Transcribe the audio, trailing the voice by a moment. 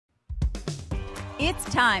It's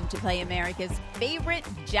time to play America's favorite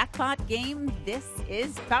jackpot game. This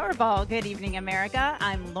is Powerball. Good evening, America.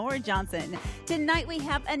 I'm Laura Johnson. Tonight we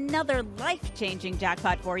have another life-changing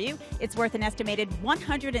jackpot for you. It's worth an estimated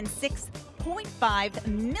 $106.5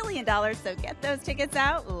 million. So get those tickets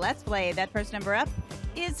out. Let's play. That first number up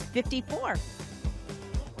is 54.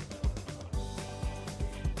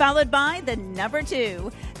 Followed by the number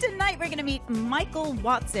 2. Tonight we're going to meet Michael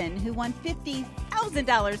Watson, who won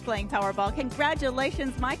 $50,000 playing Powerball.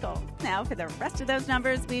 Congratulations, Michael. Now for the rest of those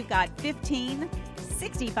numbers, we've got 15,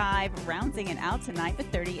 65, rounding it out tonight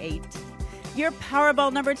with 38. Your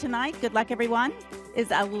Powerball number tonight, good luck everyone, is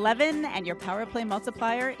 11, and your Power Play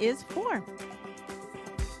multiplier is 4.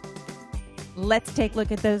 Let's take a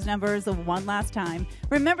look at those numbers one last time.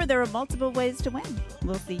 Remember, there are multiple ways to win.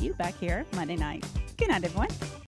 We'll see you back here Monday night. Good night, everyone.